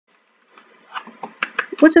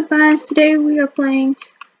What's up, guys? Today we are playing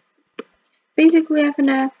basically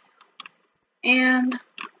FNF, and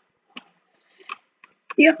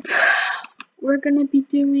yep, we're gonna be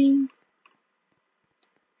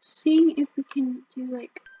seeing if we can do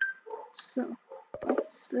like so.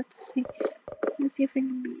 Let's see. Let's see if I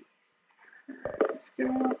can be this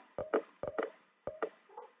girl.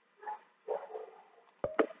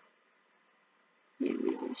 Yeah,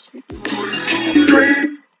 maybe she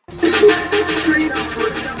can.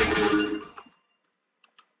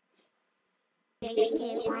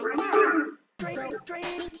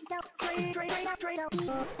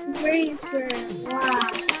 Racer, wow.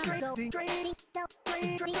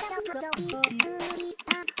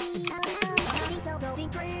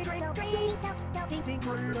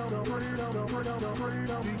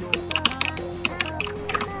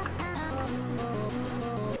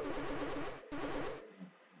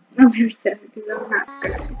 I'm here 7 because I'm not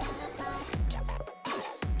good.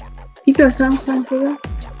 Pico something for that.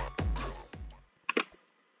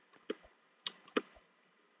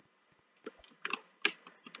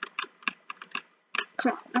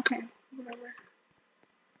 Come on, okay, whatever.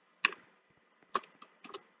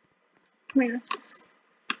 Wait, let's.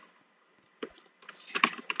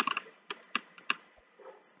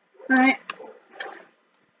 Alright.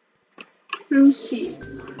 Let me see.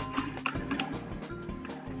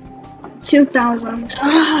 2,000.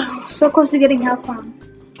 Ah, so close to getting help on.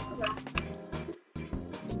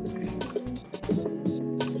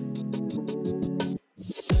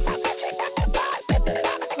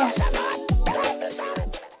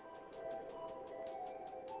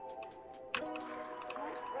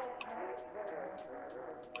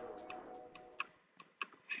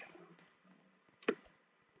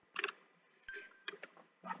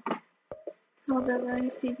 Hold on, let me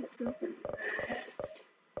see something.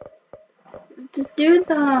 Just do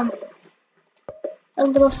a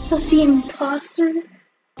little sussy imposter.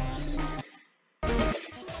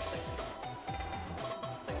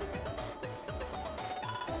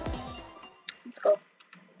 Let's go.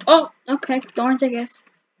 Oh, okay, thorns, I guess.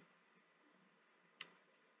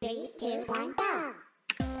 3, 2, 1, go!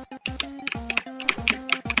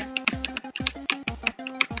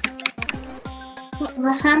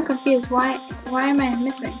 I'm confused. Why am I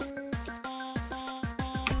missing?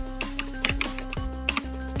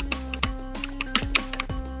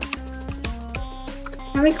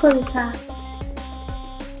 Let me close this hat.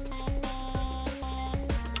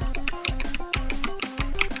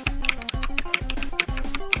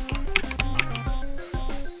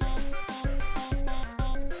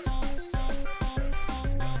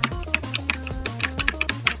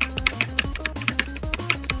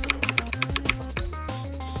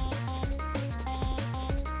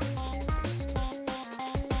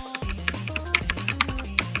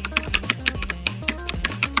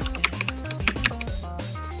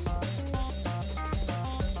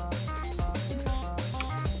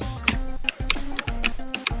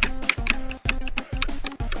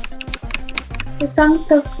 The song's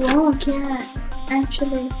so slow, I can't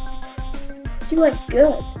actually do it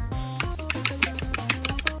good.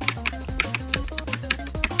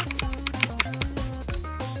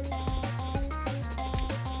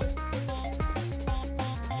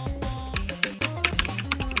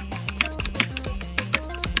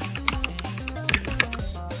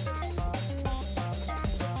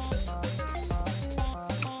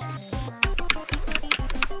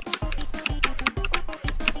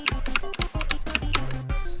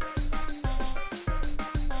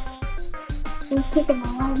 It's taking a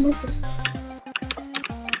lot of misses.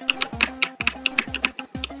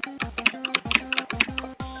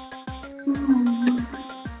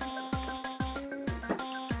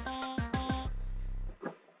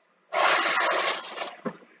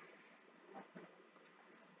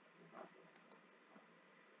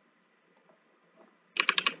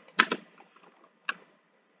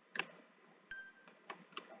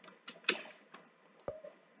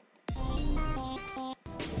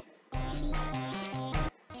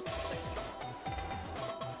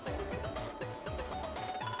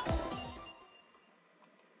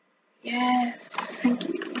 Yes, thank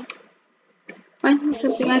you. Finally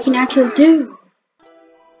something I can actually do.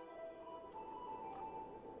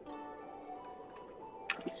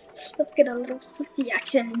 Let's get a little sussy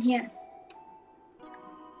action in here.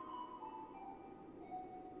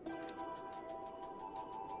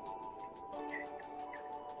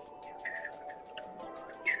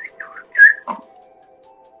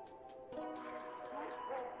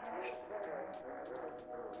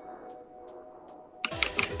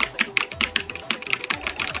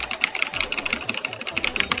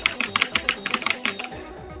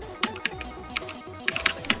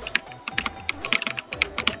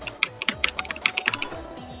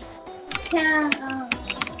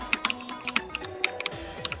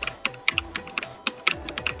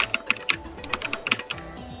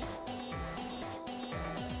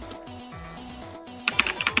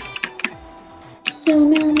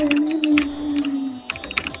 Okay.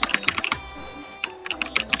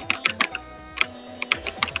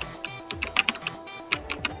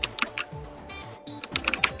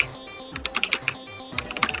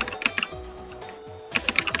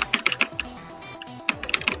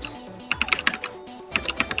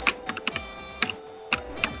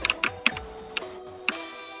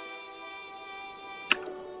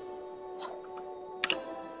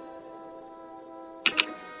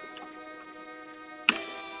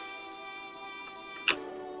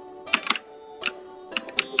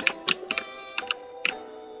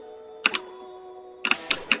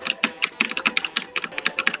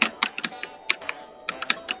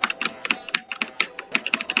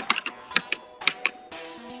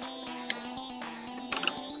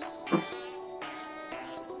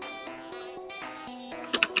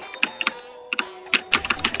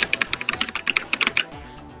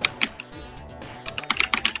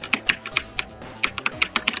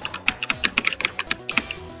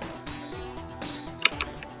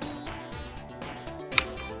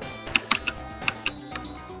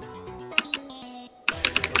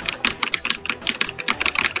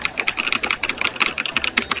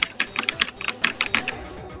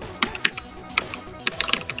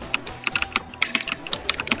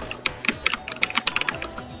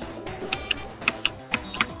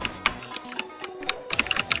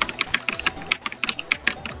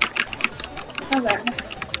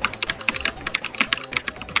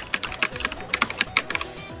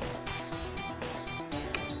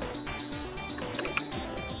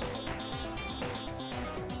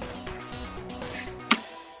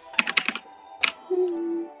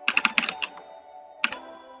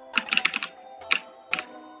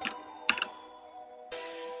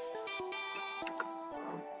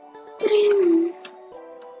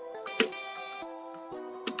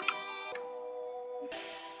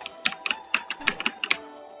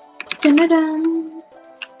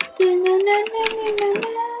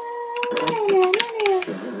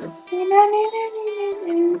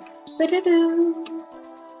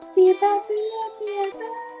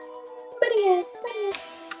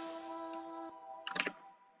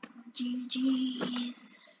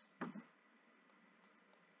 GG's.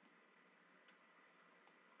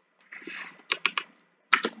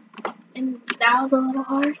 And that was a little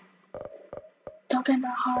hard. Talking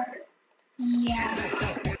about hard. Yeah.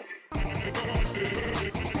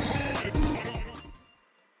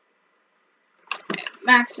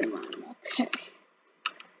 Maximum. Okay.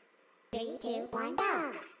 3, 2, 1,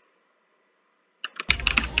 go!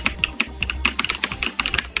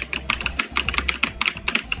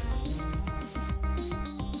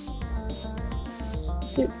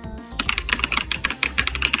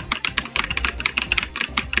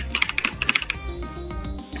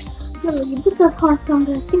 No, you put those hearts on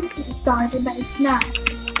the things that started, but it's not.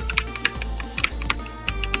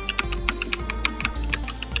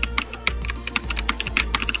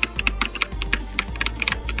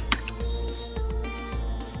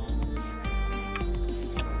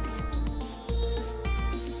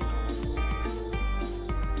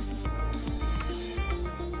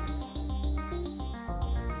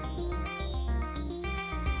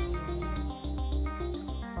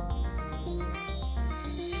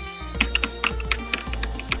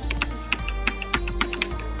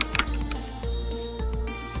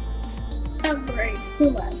 Oh great, who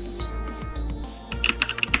left?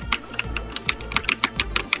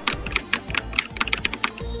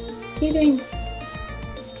 He didn't.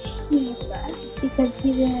 He left because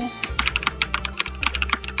he didn't.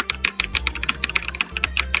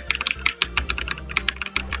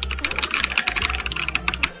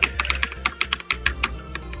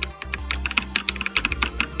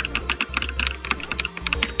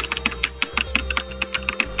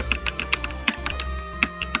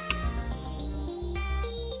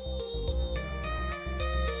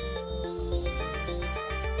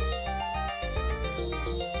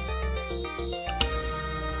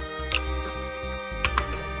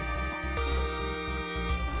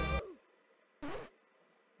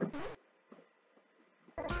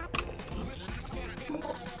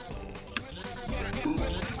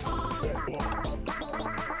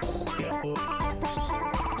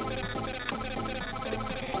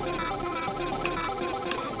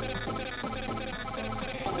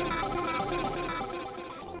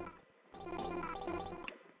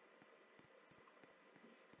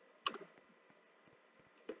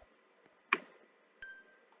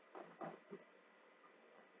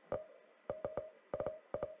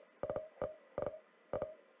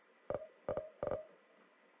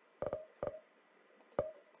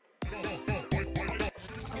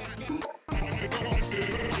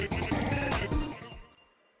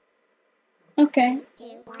 Okay. 2,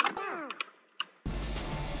 1, go.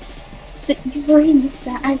 You already missed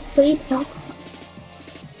that. I played Pokemon.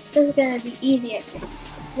 This is gonna be easy, I think.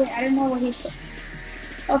 Wait, I don't know what he put.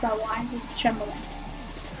 Oh god, why is it trembling?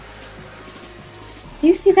 Do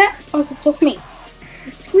you see that? Or is it just me?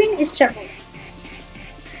 The screen is trembling.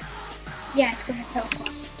 Yeah, it's because of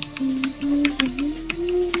Pokemon.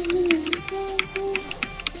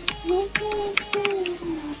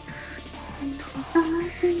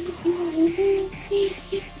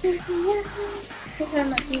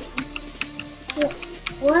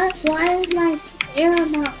 What? Why is my air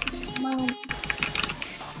not mine?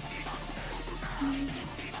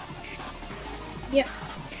 Yep.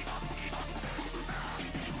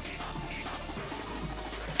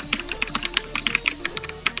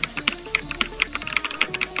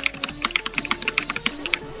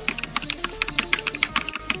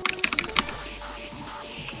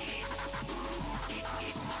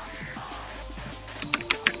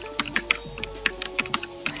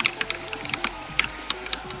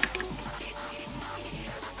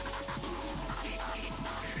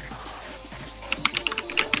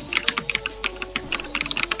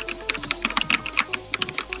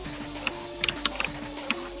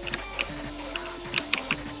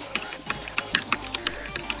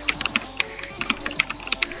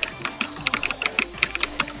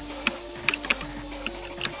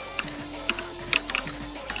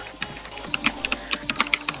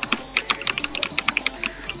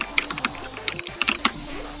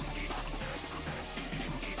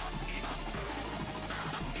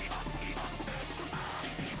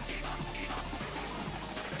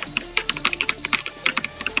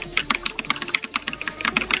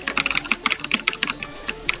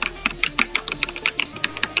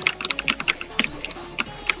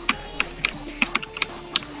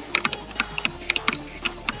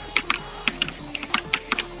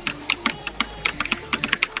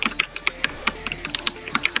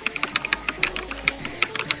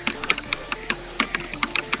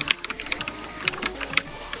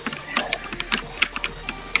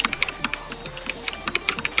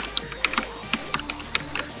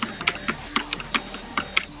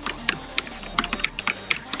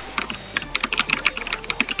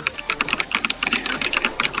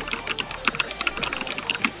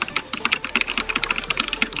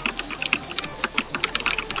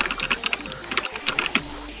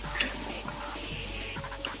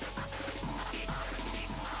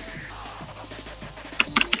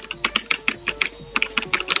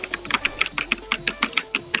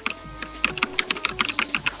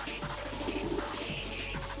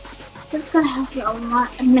 This guy has a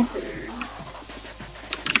lot of misses.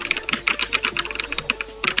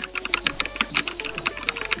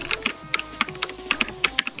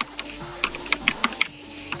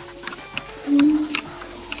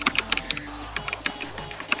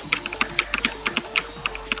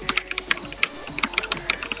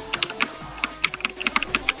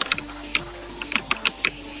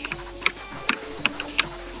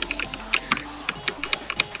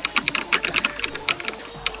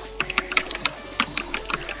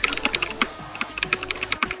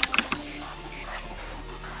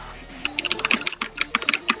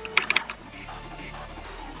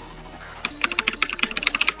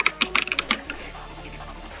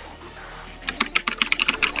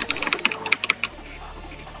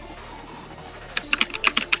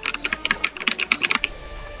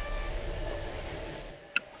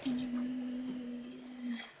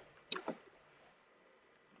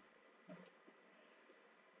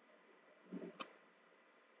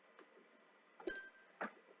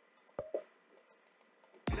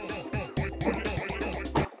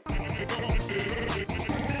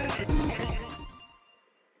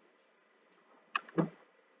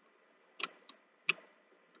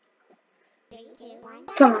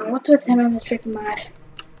 Come on, what's with him in the tricky mod?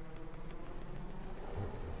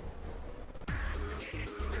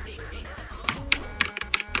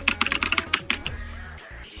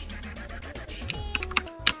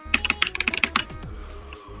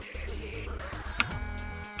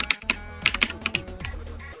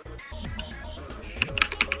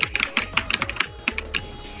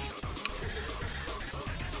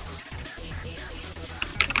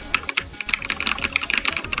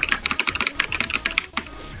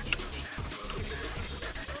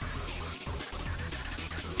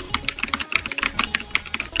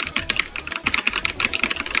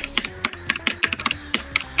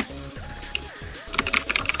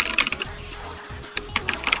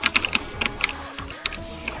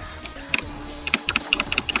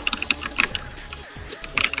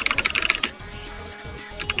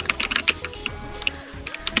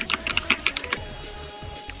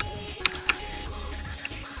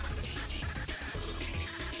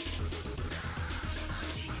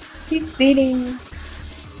 Keep beating.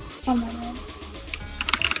 Oh my god.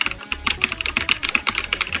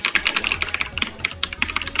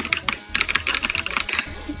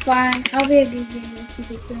 Fine, I'll be a good gamer if you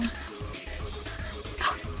think so.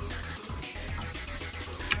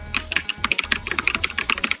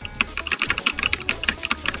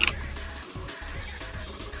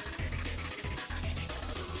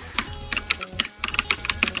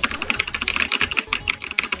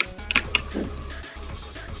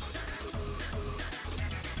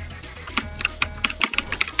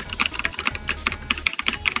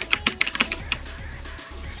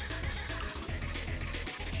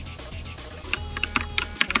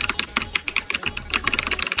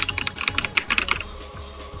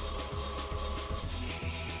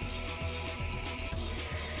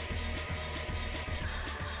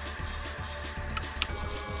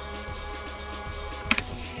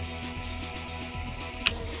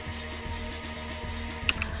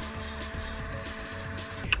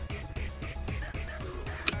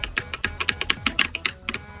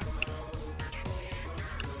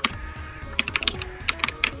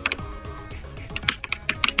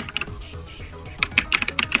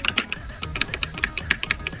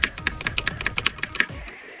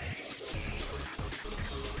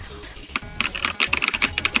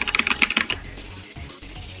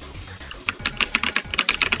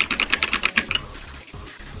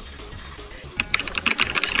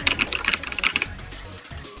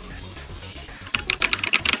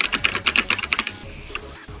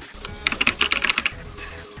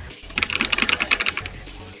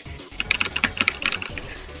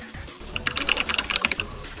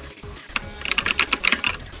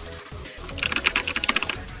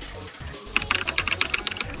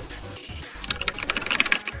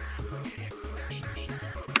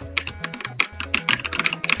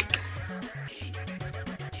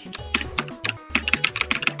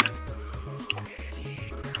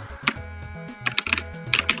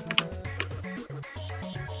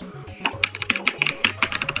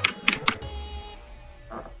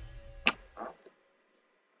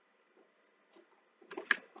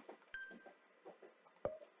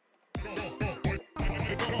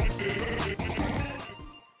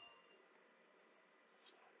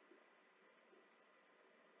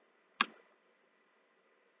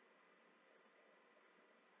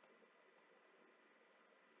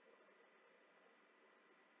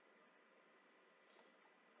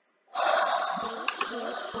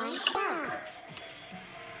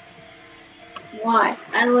 Why?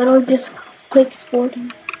 I literally just click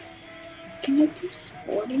sporting. Can I do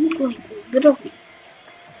sporting? Like, literally.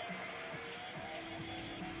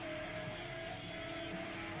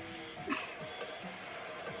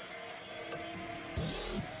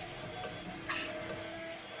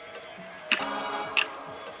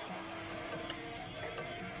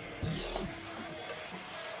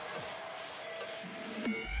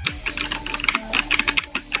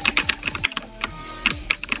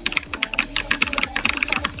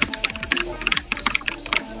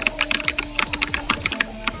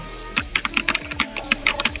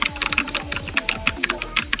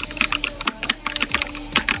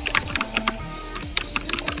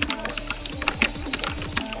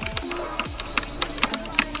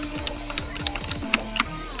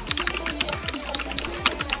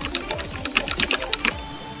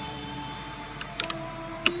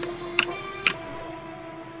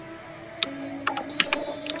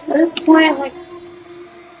 At this point, like,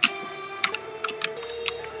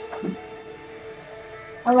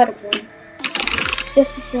 I'll let it go.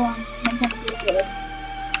 Just to feel I'm gonna be good.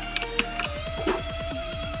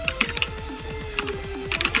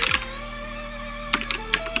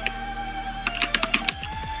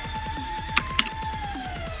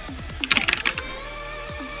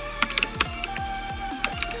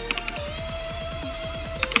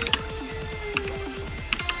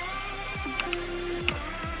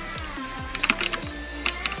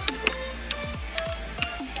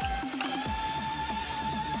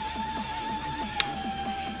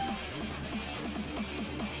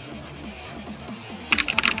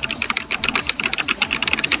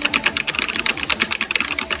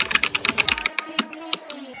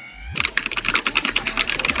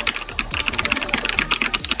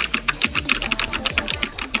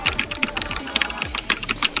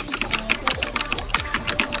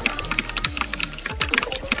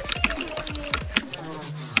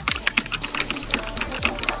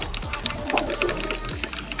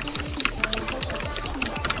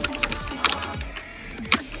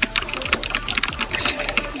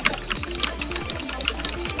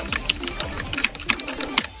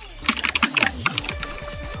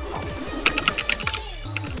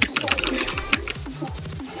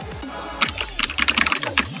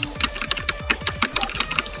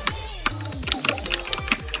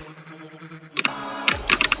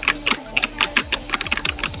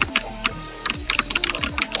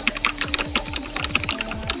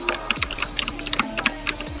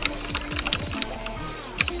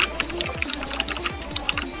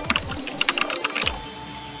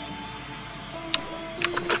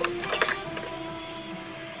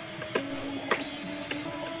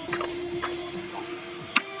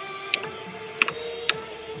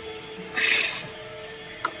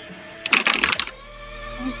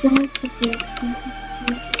 was doing something.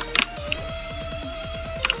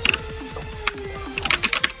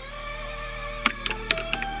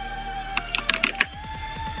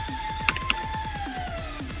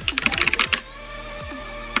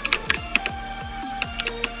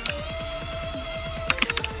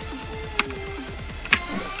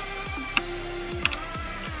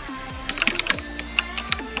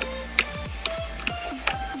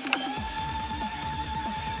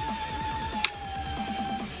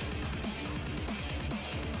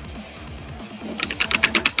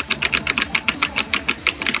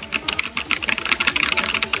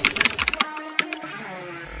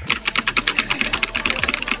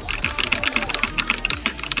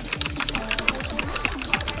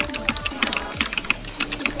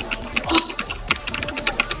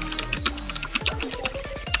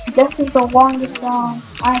 This is the longest song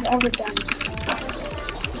I've ever done.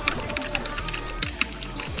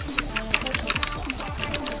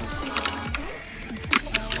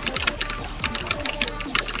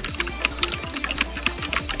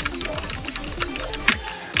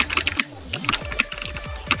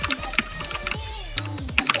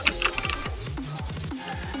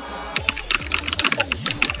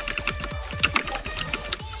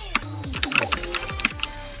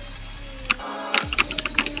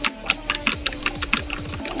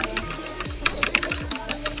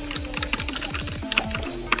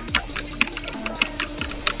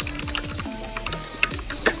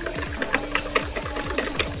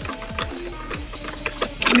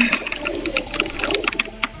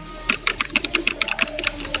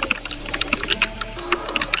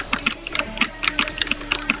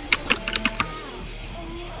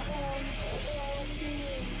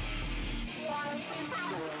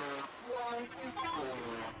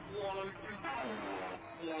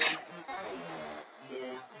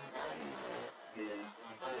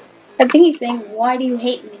 I think he's saying, why do you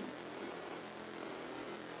hate me?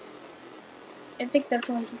 I think that's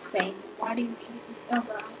what he's saying. Why do you hate me? Oh,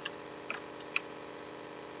 wow.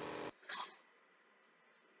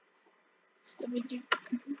 So we do.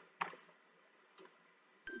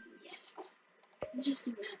 Yeah. Just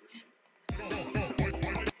do that, man.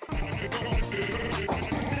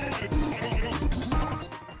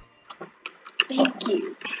 Thank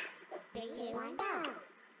you. 3, 2, 1, go!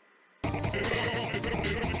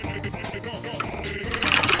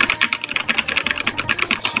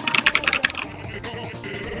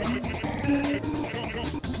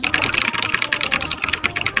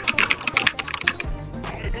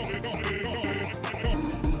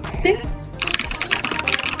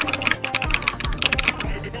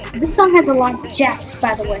 This song has a lot of jacks,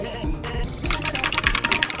 by the way.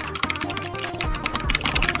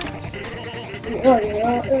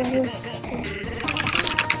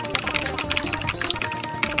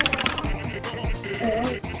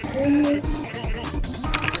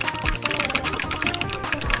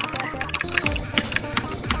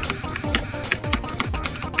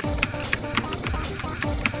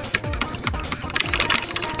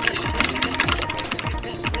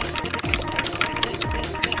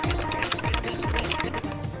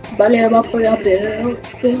 Valeu, apoio aberto.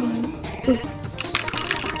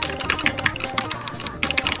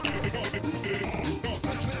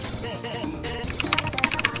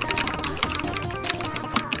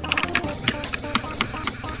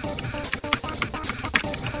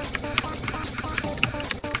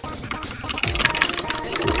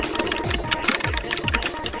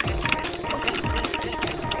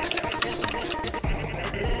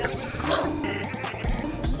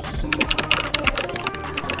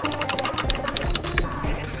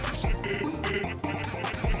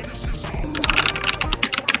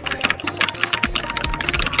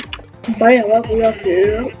 Valeu, apoio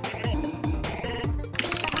aberto.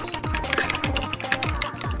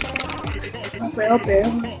 Apoio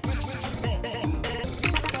aberto.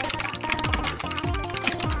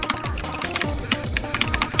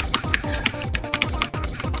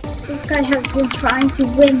 This guy has been trying to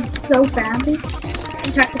win so badly.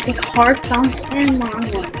 He tried to pick hard songs and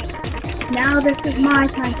long ones. Now this is my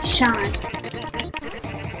time to shine.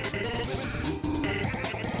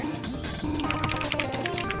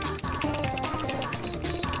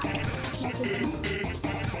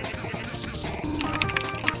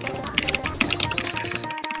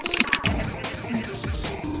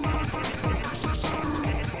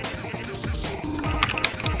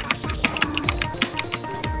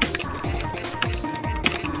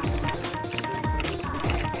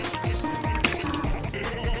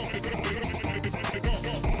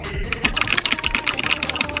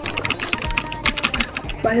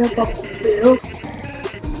 Valeu, papo.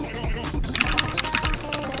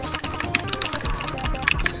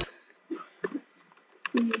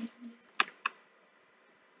 Hmm.